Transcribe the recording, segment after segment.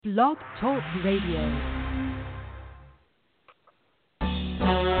Blog Talk Radio.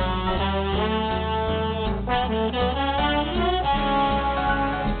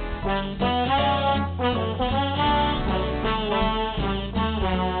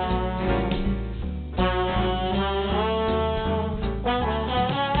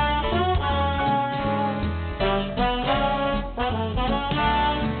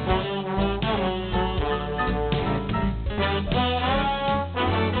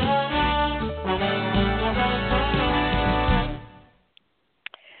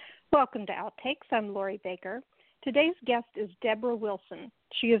 Welcome to Outtakes. I'm Lori Baker. Today's guest is DEBRA WILSON.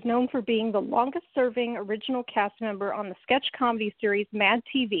 She is known for being the longest-serving original cast member on the sketch comedy series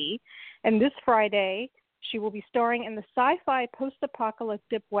MADtv, and this Friday she will be starring in the sci-fi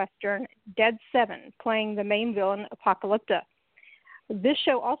post-apocalyptic western Dead 7, playing the main villain, Apocalypta. This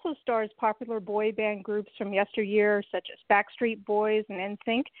show also stars popular boy band groups from yesteryear, such as Backstreet Boys and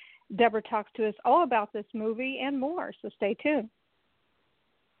NSYNC. DEBRA talks to us all about this movie and more, so stay tuned.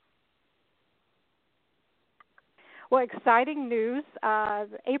 Well, exciting news.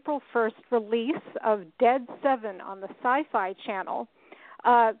 April 1st release of Dead 7 on the Sci-Fi Channel.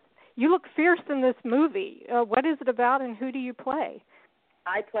 You look fierce in this movie. What is it about and who do you play?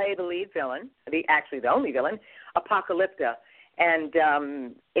 I play the lead villain, the only villain, Apocalypta.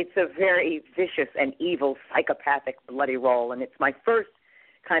 And it's a very vicious and evil, psychopathic, bloody role. And it's my first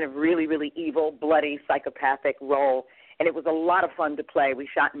kind of really, really evil, bloody, psychopathic role. And it was a lot of fun to play. We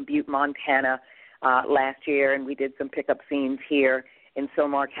shot in Butte, Montana, last year, and we did some pickup scenes here in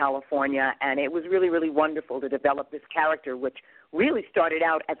Silmar, California, and it was really, really wonderful to develop this character, which really started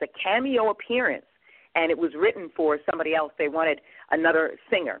out as a cameo appearance, and it was written for somebody else. They wanted another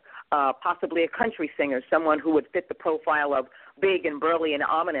singer, possibly a country singer, someone who would fit the profile of big and burly and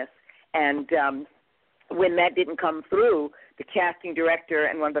ominous, and when that didn't come through, the casting director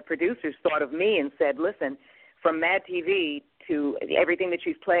and one of the producers thought of me and said, listen, from MADtv to everything that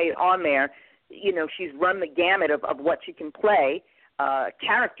she's played on there, you know, she's run the gamut of what she can play,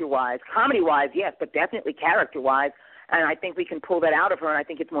 character-wise, comedy-wise, yes, but definitely character-wise, and I think we can pull that out of her, and I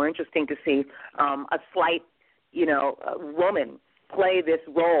think it's more interesting to see a slight, woman play this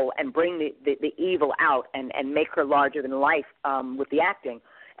role and bring the evil out and make her larger than life with the acting.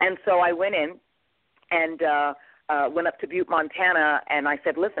 And so I went in and went up to Butte, Montana, and I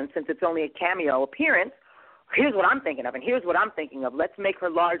said, listen, since it's only a cameo appearance, here's what I'm thinking of, and here's what I'm thinking of. Let's make her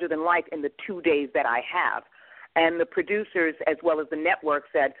larger than life in the 2 days that I have. And the producers, as well as the network,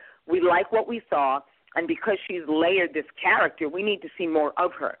 said, we like what we saw, and because she's layered this character, we need to see more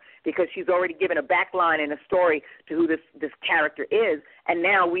of her, because she's already given a backline and a story to who this character is, and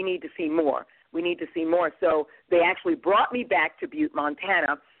now we need to see more. We need to see more. So they actually brought me back to Butte,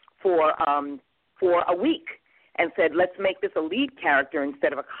 Montana for a week and said, let's make this a lead character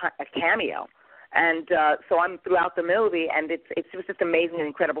instead of a cameo. And so I'm throughout the movie, and it's just amazing and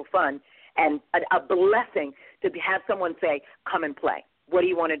incredible fun, and a blessing to have someone say, come and play. What do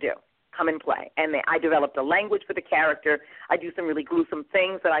you want to do? Come and play. And I developed a language for the character. I do some really gruesome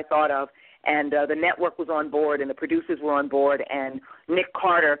things that I thought of, and the network was on board, and the producers were on board, and Nick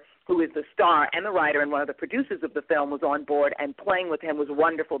Carter, who is the star and the writer and one of the producers of the film, was on board, and playing with him was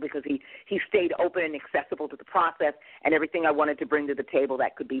wonderful because he stayed open and accessible to the process and everything I wanted to bring to the table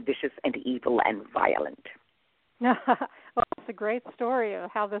that could be vicious and evil and violent. Well, it's a great story of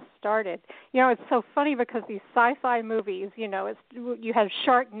how this started. It's so funny because these sci-fi movies, you have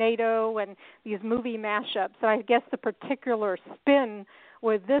Sharknado and these movie mashups, and I guess the particular spin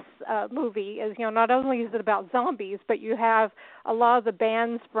with this movie is, not only is it about zombies, but you have a lot of the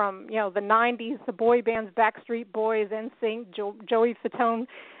bands from, the 90s, the boy bands, Backstreet Boys, NSYNC, Joey Fatone.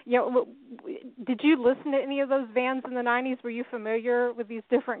 Did you listen to any of those bands in the 90s? Were you familiar with these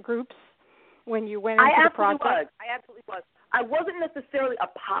different groups when you went into the project? I absolutely was. I wasn't necessarily a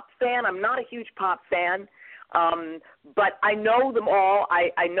pop fan. I'm not a huge pop fan, but I know them all.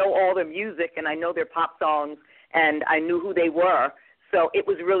 I know all their music, and I know their pop songs, and I knew who they were. So it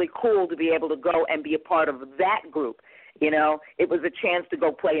was really cool to be able to go and be a part of that group. It was a chance to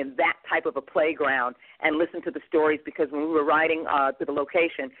go play in that type of a playground and listen to the stories, because when we were riding to the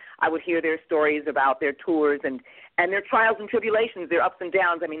location, I would hear their stories about their tours and their trials and tribulations, their ups and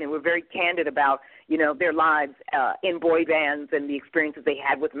downs. I mean, they were very candid about, their lives in boy bands and the experiences they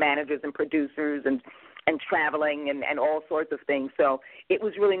had with managers and producers and traveling and all sorts of things. So it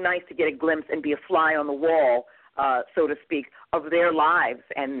was really nice to get a glimpse and be a fly on the wall, so to speak, of their lives,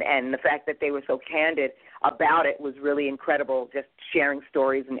 and the fact that they were so candid about it was really incredible, just sharing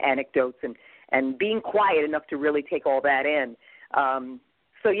stories and anecdotes and being quiet enough to really take all that in.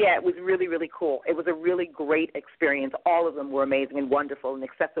 So, yeah, it was really, really cool. It was a really great experience. All of them were amazing and wonderful and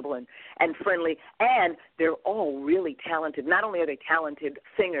accessible and friendly, and they're all really talented. Not only are they talented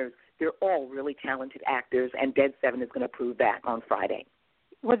singers, they're all really talented actors, and Dead 7 is going to prove that on Friday.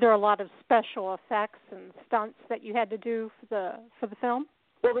 Were there a lot of special effects and stunts that you had to do for the film?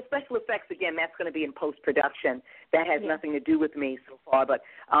 Well, the special effects, again, that's going to be in post-production. That has nothing to do with me so far. But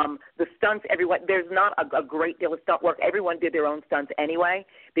the stunts, there's not a great deal of stunt work. Everyone did their own stunts anyway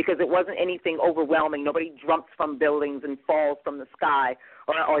because it wasn't anything overwhelming. Nobody jumps from buildings and falls from the sky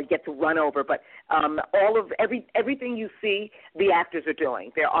or gets run over. But everything you see, the actors are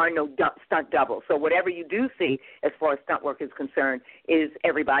doing. There are no stunt doubles. So whatever you do see as far as stunt work is concerned is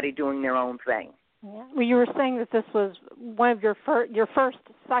everybody doing their own thing. Yeah. Well, you were saying that this was one of your first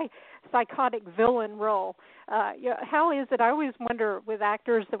psychotic villain role. How is it? I always wonder with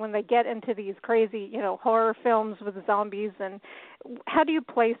actors that when they get into these crazy, horror films with zombies, and how do you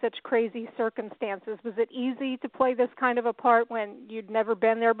play such crazy circumstances? Was it easy to play this kind of a part when you'd never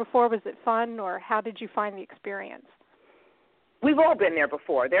been there before? Was it fun, or how did you find the experience? We've all been there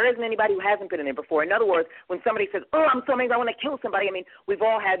before. There isn't anybody who hasn't been in there before. In other words, when somebody says, oh, I'm so angry, I want to kill somebody, we've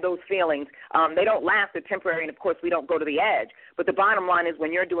all had those feelings. They don't last, they're temporary, and, of course, we don't go to the edge. But the bottom line is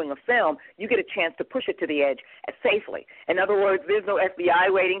when you're doing a film, you get a chance to push it to the edge safely. In other words, there's no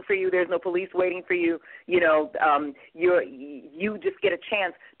FBI waiting for you. There's no police waiting for you. You just get a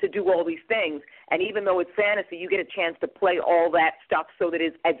chance to do all these things. And even though it's fantasy, you get a chance to play all that stuff so that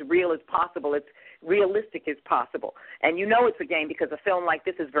it's as real as possible. It's realistic as possible. And it's a game because a film like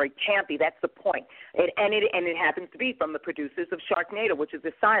this is very campy. That's the point. It happens to be from the producers of Sharknado, which is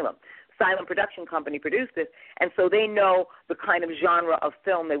Asylum. Asylum Production Company produced this, and so they know the kind of genre of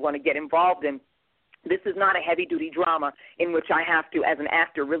film they want to get involved in. This is not a heavy-duty drama in which I have to, as an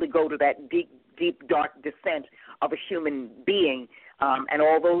actor, really go to that deep, dark descent of a human being and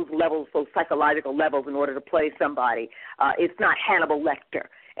all those levels, those psychological levels in order to play somebody. It's not Hannibal Lecter,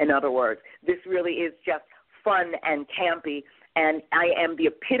 in other words. This really is just fun and campy, and I am the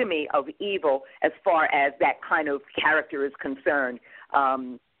epitome of evil as far as that kind of character is concerned.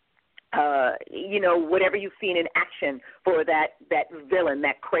 Whatever you've seen in action for that villain,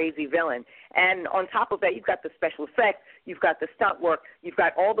 that crazy villain. And on top of that, you've got the special effects, you've got the stunt work, you've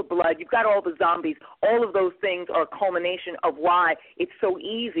got all the blood, you've got all the zombies. All of those things are a culmination of why it's so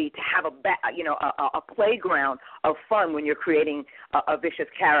easy to have a playground of fun when you're creating a vicious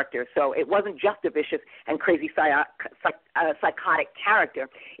character. So it wasn't just a vicious and crazy psychotic character.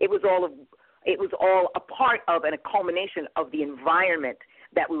 It was all a part of and a culmination of the environment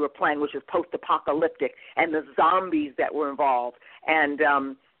that we were playing, which is post-apocalyptic, and the zombies that were involved, and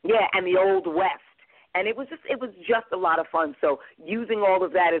and the Old West. And it was just a lot of fun. So using all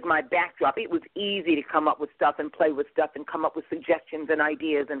of that as my backdrop, it was easy to come up with stuff and play with stuff and come up with suggestions and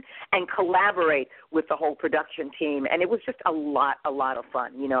ideas and collaborate with the whole production team. And it was just a lot of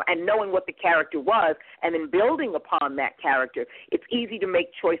fun, and knowing what the character was and then building upon that character, it's easy to make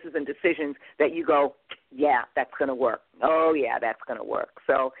choices and decisions that you go, yeah, that's going to work. Oh, yeah, that's going to work.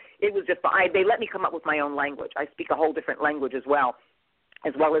 So it was just fun. They let me come up with my own language. I speak a whole different language as well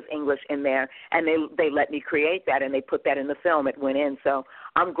as English in there, and they let me create that, and they put that in the film. It went in. So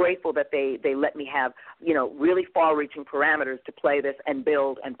I'm grateful that they let me have, really far-reaching parameters to play this and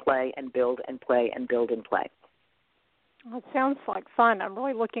build and play and build and play and build and play. Well, it sounds like fun. I'm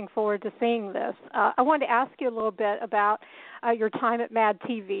really looking forward to seeing this. I wanted to ask you a little bit about your time at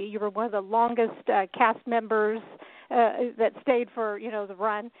MADtv. You were one of the longest cast members that stayed for, the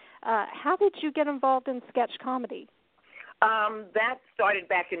run. How did you get involved in sketch comedy? That started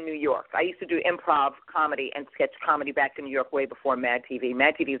back in New York. I used to do improv comedy and sketch comedy back in New York way before MADtv.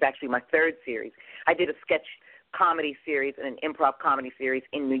 MADtv is actually my third series. I did a sketch comedy series and an improv comedy series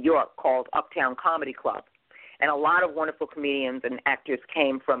in New York called Uptown Comedy Club. And a lot of wonderful comedians and actors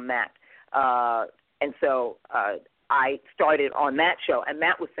came from that. And so I started on that show, and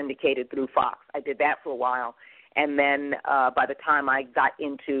that was syndicated through Fox. I did that for a while. And then by the time I got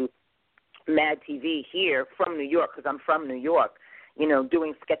into MADtv here from New York, because I'm from New York,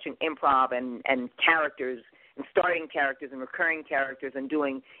 doing sketch and improv and characters and starting characters and recurring characters and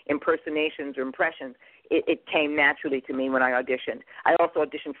doing impersonations or impressions, it came naturally to me when I auditioned. I also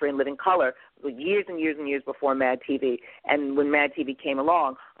auditioned for In Living Color years and years and years before MADtv, and when MADtv came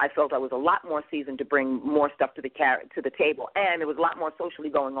along, I felt I was a lot more seasoned to bring more stuff to the table, and there was a lot more socially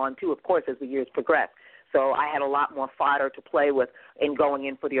going on, too, of course, as the years progressed. So I had a lot more fodder to play with in going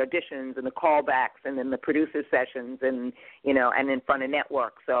in for the auditions and the callbacks and then the producer sessions and in front of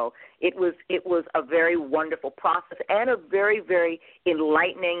network. So it was a very wonderful process and a very, very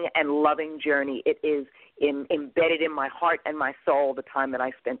enlightening and loving journey. It is embedded in my heart and my soul the time that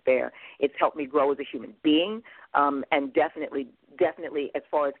I spent there. It's helped me grow as a human being, and definitely, as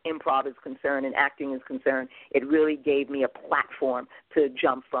far as improv is concerned and acting is concerned, it really gave me a platform to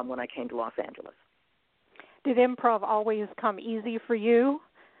jump from when I came to Los Angeles. Did improv always come easy for you?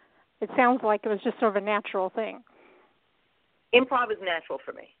 It sounds like it was just sort of a natural thing. Improv is natural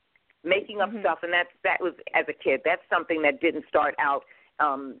for me. Making up stuff, and that was as a kid. That's something that didn't start out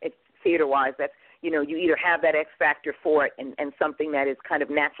theater-wise. That's, you either have that X factor for it and something that is kind of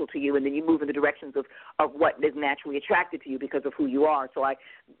natural to you, and then you move in the directions of what is naturally attracted to you because of who you are. So I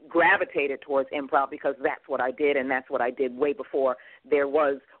gravitated towards improv because that's what I did, and that's what I did way before there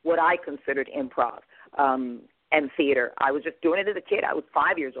was what I considered improv and theater. I was just doing it as a kid. I was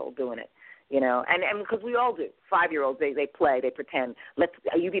 5 years old doing it. And because we all do. 5-year-olds, they play, they pretend.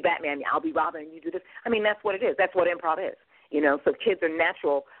 You be Batman, I'll be Robin, and you do this. I mean, that's what it is. That's what improv is. So kids are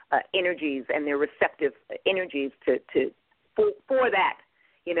natural energies, and they're receptive energies for that,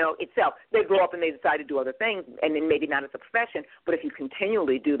 itself. They grow up and they decide to do other things, and then maybe not as a profession, but if you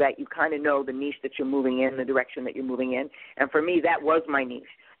continually do that, you kind of know the niche that you're moving in, the direction that you're moving in. And for me, that was my niche.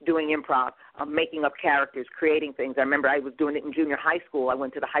 Doing improv, making up characters, creating things. I remember I was doing it in junior high school. I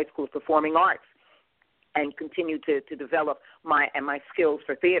went to the High School of Performing Arts and continued to develop my skills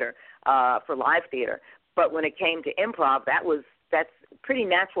for theater, for live theater. But when it came to improv, that's pretty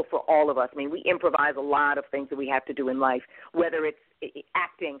natural for all of us. I mean, we improvise a lot of things that we have to do in life, whether it's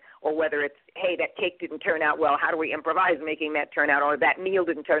acting or whether it's, hey, that cake didn't turn out well, how do we improvise making that turn out? Or that meal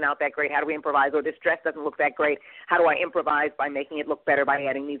didn't turn out that great, how do we improvise? Or this dress doesn't look that great, how do I improvise by making it look better by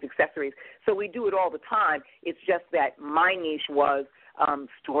adding these accessories? So we do it all the time. It's just that my niche was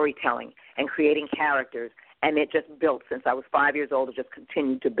storytelling and creating characters, and it just built since I was 5 years old. It just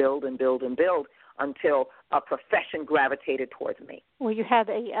continued to build and build and build until a profession gravitated towards me. Well, you had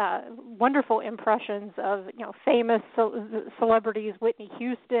wonderful impressions of famous celebrities: Whitney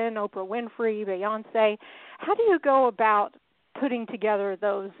Houston, Oprah Winfrey, Beyonce. How do you go about putting together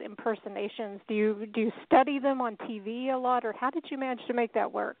those impersonations? Do you study them on TV a lot, or how did you manage to make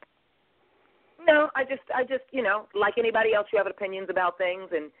that work? No, I just like anybody else, you have opinions about things,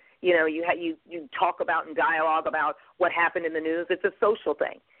 and you talk about and dialogue about what happened in the news. It's a social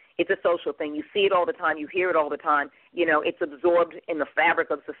thing. It's a social thing. You see it all the time. You hear it all the time. It's absorbed in the fabric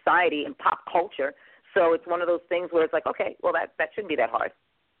of society and pop culture. So it's one of those things where it's like, okay, well, that shouldn't be that hard.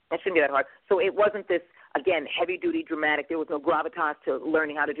 That shouldn't be that hard. So it wasn't this, again, heavy-duty dramatic. There was no gravitas to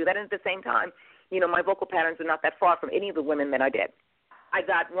learning how to do that. And at the same time, my vocal patterns are not that far from any of the women that I did.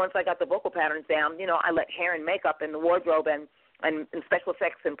 Once I got the vocal patterns down, I let hair and makeup and the wardrobe and special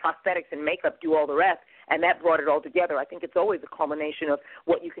effects and prosthetics and makeup do all the rest. And that brought it all together. I think it's always a culmination of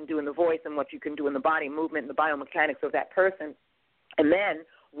what you can do in the voice and what you can do in the body movement and the biomechanics of that person. And then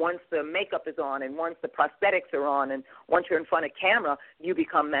once the makeup is on and once the prosthetics are on and once you're in front of camera, you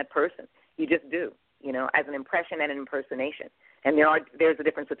become that person. You just do, as an impression and an impersonation. And there's a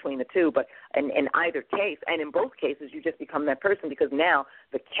difference between the two, but in either case, and in both cases, you just become that person because now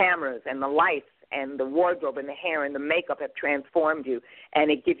the cameras and the lights and the wardrobe and the hair and the makeup have transformed you, and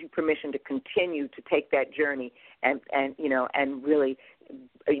it gives you permission to continue to take that journey and really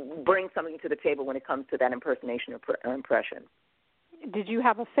bring something to the table when it comes to that impersonation or impression. Did you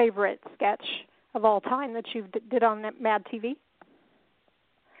have a favorite sketch of all time that you did on MADtv?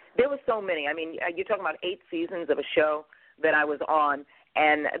 There were so many. I mean, you're talking about 8 seasons of a show that I was on,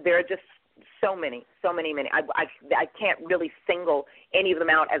 and there are just so many. I can't really single any of them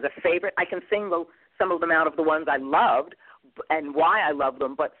out as a favorite. I can single some of them out of the ones I loved and why I loved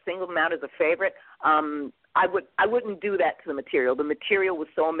them, but single them out as a favorite, I wouldn't do that to the material. The material was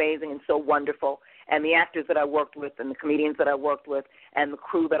so amazing and so wonderful, and the actors that I worked with and the comedians that I worked with and the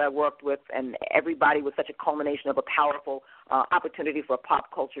crew that I worked with, and everybody was such a culmination of a powerful opportunity for a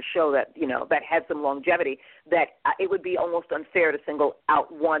pop culture show that, that had some longevity, that it would be almost unfair to single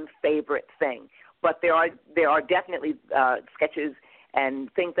out one favorite thing. But there are definitely sketches and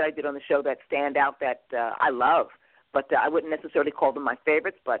things that I did on the show that stand out that I love. But I wouldn't necessarily call them my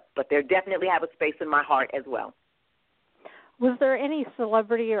favorites, but they definitely have a space in my heart as well. Was there any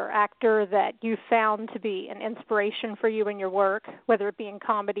celebrity or actor that you found to be an inspiration for you in your work, whether it be in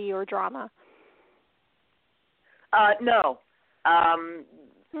comedy or drama? No.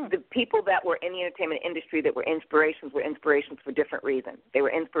 The people that were in the entertainment industry that were inspirations for different reasons. They were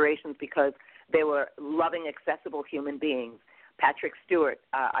inspirations because they were loving, accessible human beings. Patrick Stewart,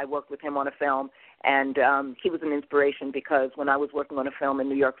 I worked with him on a film, and he was an inspiration because when I was working on a film in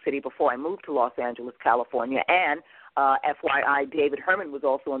New York City before I moved to Los Angeles, California, and FYI, David Herman was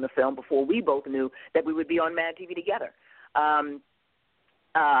also on the film before we both knew that we would be on MADtv together.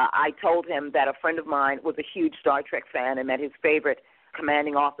 I told him that a friend of mine was a huge Star Trek fan and that his favorite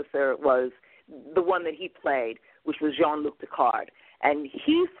commanding officer was the one that he played, which was Jean-Luc Picard. And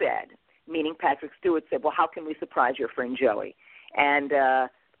he said, meaning Patrick Stewart said, well, how can we surprise your friend Joey? And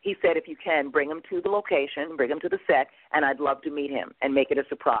he said, if you can, bring him to the location, bring him to the set, and I'd love to meet him and make it a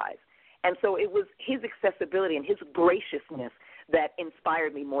surprise. And so it was his accessibility and his graciousness that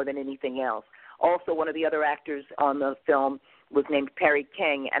inspired me more than anything else. Also, one of the other actors on the film was named Perry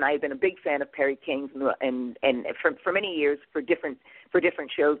King, and I have been a big fan of Perry King's and for many years for different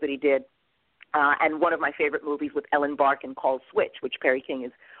shows that he did. And one of my favorite movies with Ellen Barkin called Switch, which Perry King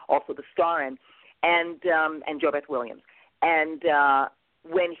is also the star in, and Jo Beth Williams. And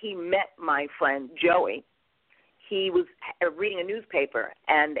when he met my friend Joey, he was reading a newspaper,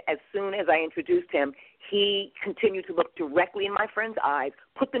 and as soon as I introduced him, he continued to look directly in my friend's eyes,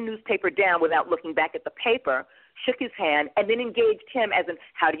 put the newspaper down without looking back at the paper, shook his hand, and then engaged him as in,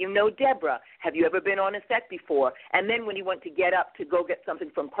 how do you know Deborah? Have you ever been on a set before? And then when he went to get up to go get something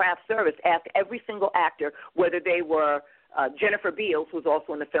from craft service, asked every single actor whether they were Jennifer Beals, who's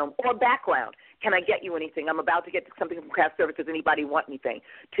also in the film, or background. Can I get you anything? I'm about to get something from craft service. Does anybody want anything?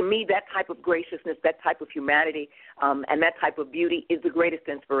 To me, that type of graciousness, that type of humanity, and that type of beauty is the greatest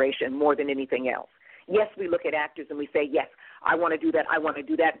inspiration more than anything else. Yes, we look at actors and we say, yes, I want to do that, I want to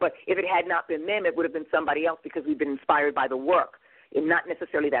do that. But if it had not been them, it would have been somebody else because we've been inspired by the work. And not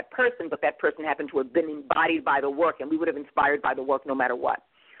necessarily that person, but that person happened to have been embodied by the work, and we would have inspired by the work no matter what.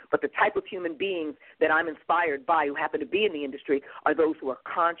 But the type of human beings that I'm inspired by who happen to be in the industry are those who are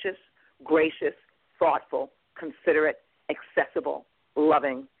conscious, gracious, thoughtful, considerate, accessible,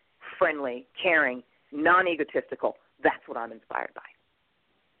 loving, friendly, caring, non-egotistical. That's what I'm inspired by.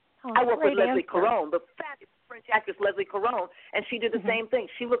 Oh, I work with Leslie answer. Caron, the fabulous French actress Leslie Caron, and she did the same thing.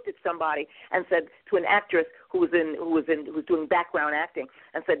 She looked at somebody and said to an actress who was doing background acting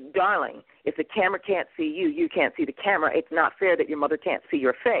and said, "Darling, if the camera can't see you, you can't see the camera. It's not fair that your mother can't see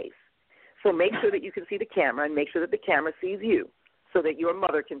your face. So make sure that you can see the camera and make sure that the camera sees you so that your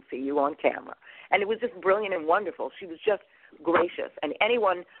mother can see you on camera." And it was just brilliant and wonderful. She was just gracious. And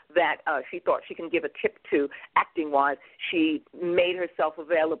anyone that she thought she can give a tip to acting-wise, she made herself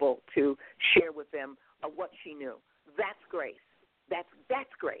available to share with them what she knew. That's grace. That's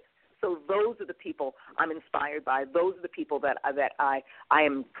grace. So those are the people I'm inspired by. Those are the people that I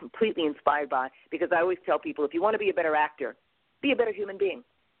am completely inspired by, because I always tell people, if you want to be a better actor, be a better human being.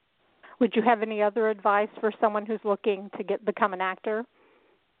 Would you have any other advice for someone who's looking to become an actor?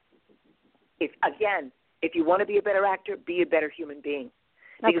 If you want to be a better actor, be a better human being.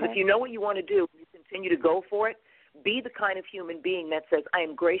 Because if you know what you want to do, you continue to go for it, be the kind of human being that says, I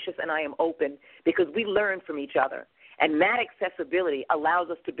am gracious and I am open, because we learn from each other. And that accessibility allows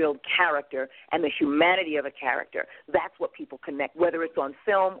us to build character and the humanity of a character. That's what people connect. Whether it's on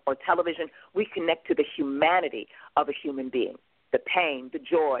film or television, we connect to the humanity of a human being. The pain, the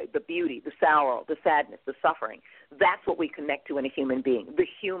joy, the beauty, the sorrow, the sadness, the suffering. That's what we connect to in a human being. The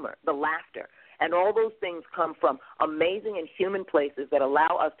humor, the laughter. And all those things come from amazing and human places that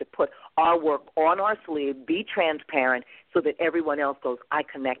allow us to put our work on our sleeve, be transparent, so that everyone else goes, I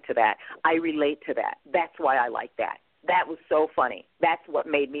connect to that. I relate to that. That's why I like that. That was so funny. That's what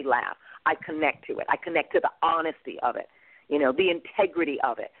made me laugh. I connect to it. I connect to the honesty of it, the integrity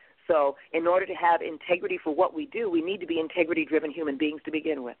of it. So in order to have integrity for what we do, we need to be integrity-driven human beings to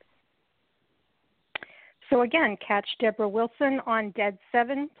begin with. So again, catch Deborah Wilson on Dead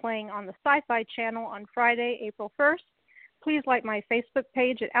 7, playing on the Sci-Fi Channel on Friday, April 1st. Please like my Facebook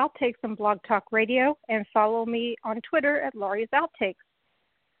page at Outtakes and Blog Talk Radio, and follow me on Twitter at Laurie's Outtakes.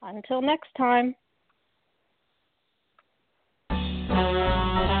 Until next time.